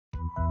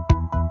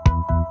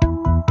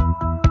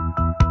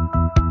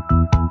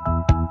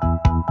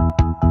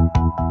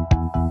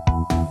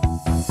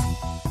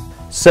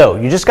So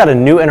you just got a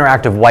new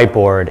interactive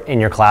whiteboard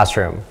in your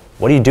classroom.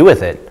 What do you do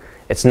with it?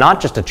 It's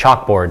not just a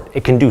chalkboard,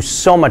 it can do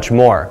so much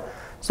more.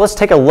 So let's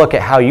take a look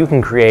at how you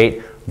can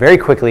create very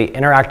quickly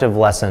interactive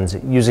lessons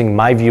using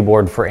My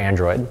ViewBoard for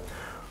Android.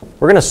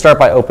 We're going to start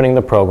by opening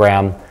the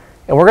program,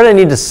 and we're going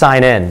to need to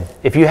sign in.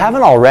 If you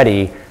haven't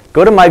already,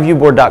 go to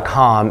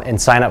myviewboard.com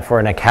and sign up for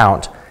an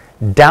account.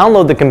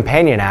 Download the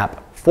companion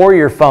app for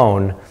your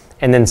phone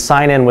and then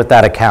sign in with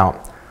that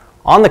account.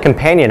 On the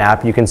companion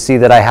app, you can see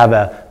that I have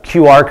a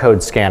QR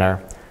code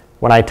scanner.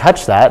 When I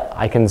touch that,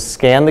 I can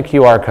scan the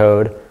QR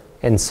code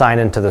and sign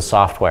into the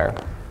software.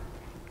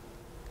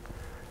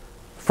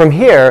 From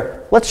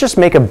here, let's just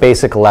make a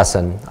basic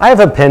lesson. I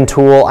have a pen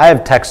tool, I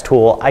have text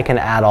tool, I can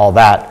add all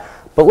that.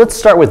 But let's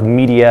start with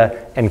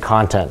media and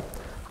content.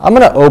 I'm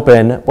going to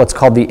open what's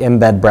called the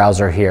embed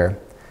browser here.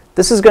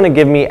 This is going to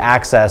give me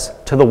access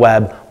to the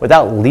web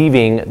without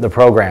leaving the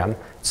program.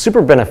 It's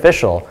super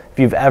beneficial if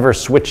you've ever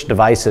switched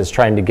devices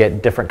trying to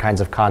get different kinds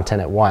of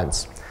content at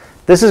once.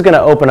 This is going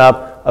to open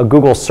up a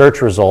Google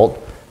search result.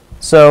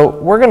 So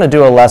we're going to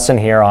do a lesson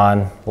here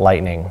on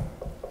lightning.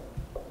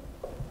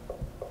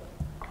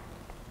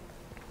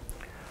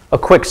 A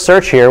quick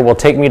search here will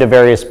take me to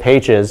various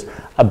pages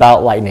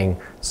about lightning,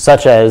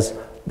 such as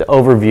the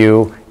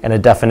overview and a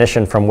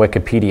definition from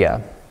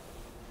Wikipedia.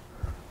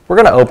 We're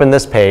going to open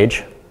this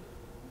page,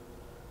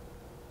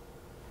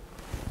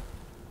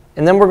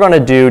 and then we're going to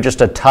do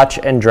just a touch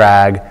and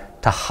drag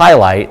to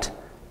highlight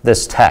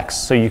this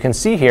text. So you can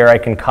see here I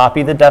can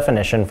copy the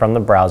definition from the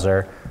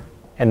browser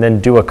and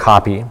then do a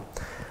copy.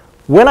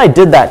 When I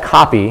did that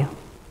copy,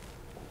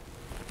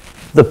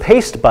 the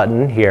paste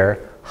button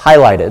here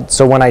highlighted.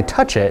 So when I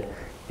touch it,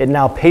 it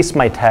now pastes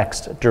my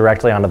text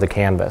directly onto the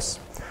canvas.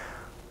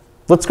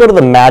 Let's go to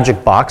the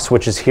magic box,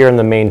 which is here in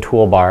the main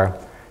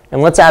toolbar,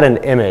 and let's add an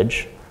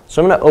image.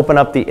 So I'm going to open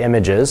up the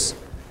images.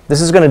 This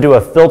is going to do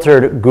a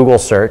filtered Google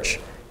search,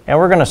 and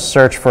we're going to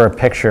search for a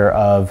picture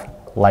of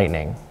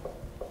lightning.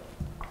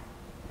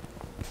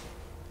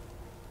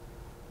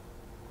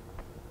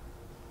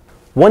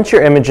 Once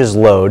your images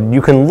load,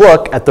 you can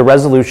look at the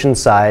resolution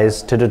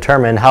size to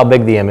determine how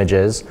big the image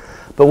is.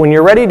 But when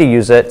you're ready to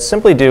use it,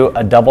 simply do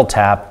a double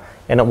tap,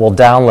 and it will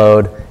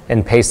download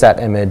and paste that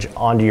image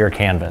onto your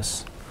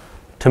canvas.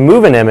 To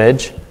move an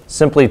image,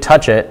 simply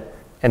touch it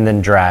and then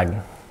drag.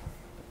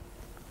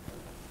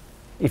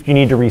 If you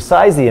need to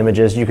resize the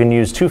images, you can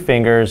use two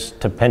fingers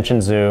to pinch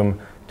and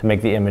zoom to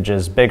make the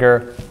images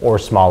bigger or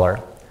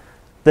smaller.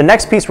 The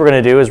next piece we're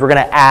going to do is we're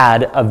going to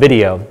add a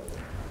video.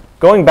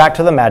 Going back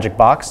to the magic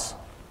box,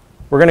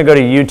 we're going to go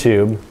to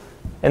YouTube,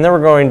 and then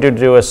we're going to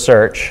do a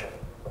search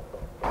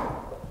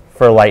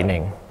for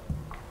lightning.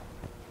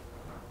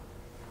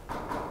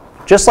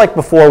 Just like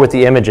before with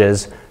the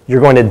images,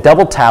 you're going to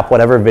double tap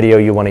whatever video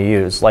you want to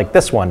use, like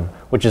this one,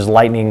 which is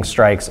lightning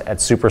strikes at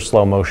super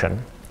slow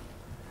motion.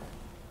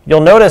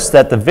 You'll notice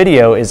that the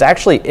video is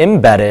actually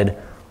embedded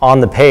on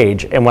the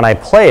page, and when I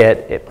play it,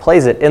 it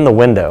plays it in the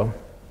window.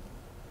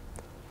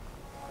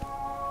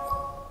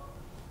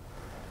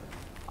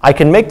 I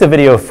can make the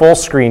video full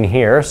screen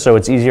here so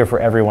it's easier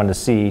for everyone to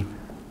see,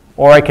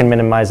 or I can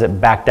minimize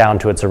it back down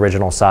to its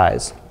original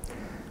size.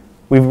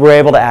 We were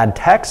able to add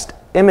text,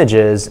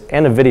 images,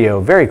 and a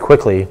video very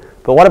quickly,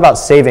 but what about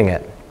saving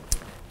it?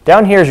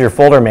 Down here is your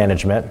folder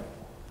management.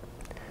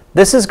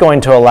 This is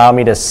going to allow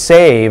me to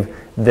save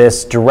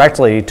this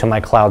directly to my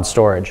cloud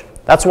storage.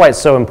 That's why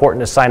it's so important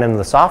to sign into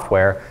the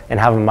software and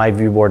have a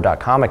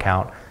myviewboard.com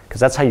account, because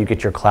that's how you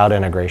get your cloud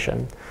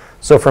integration.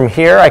 So from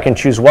here, I can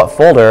choose what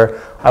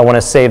folder I want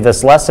to save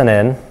this lesson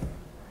in,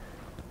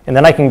 and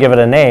then I can give it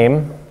a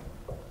name.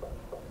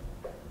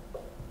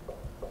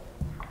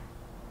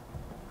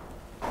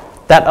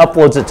 That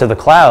uploads it to the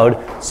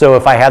cloud, so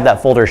if I had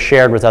that folder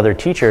shared with other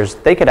teachers,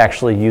 they could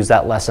actually use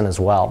that lesson as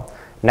well.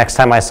 Next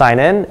time I sign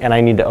in and I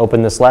need to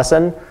open this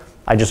lesson,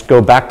 I just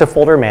go back to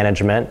folder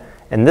management,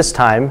 and this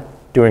time,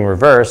 doing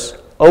reverse,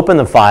 open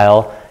the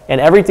file,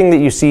 and everything that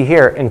you see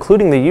here,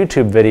 including the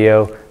YouTube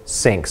video,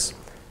 syncs.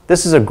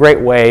 This is a great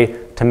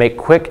way to make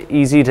quick,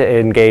 easy to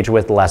engage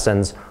with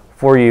lessons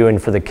for you and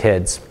for the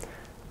kids.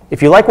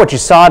 If you like what you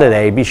saw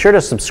today, be sure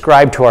to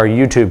subscribe to our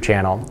YouTube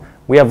channel.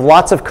 We have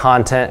lots of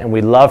content, and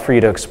we'd love for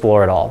you to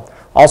explore it all.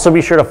 Also,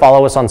 be sure to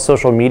follow us on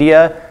social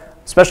media,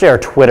 especially our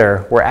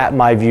Twitter. We're at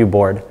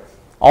MyViewBoard.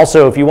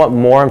 Also, if you want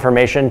more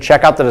information,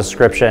 check out the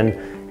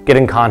description, get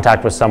in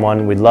contact with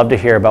someone. We'd love to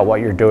hear about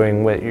what you're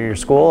doing with your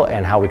school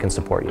and how we can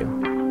support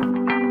you.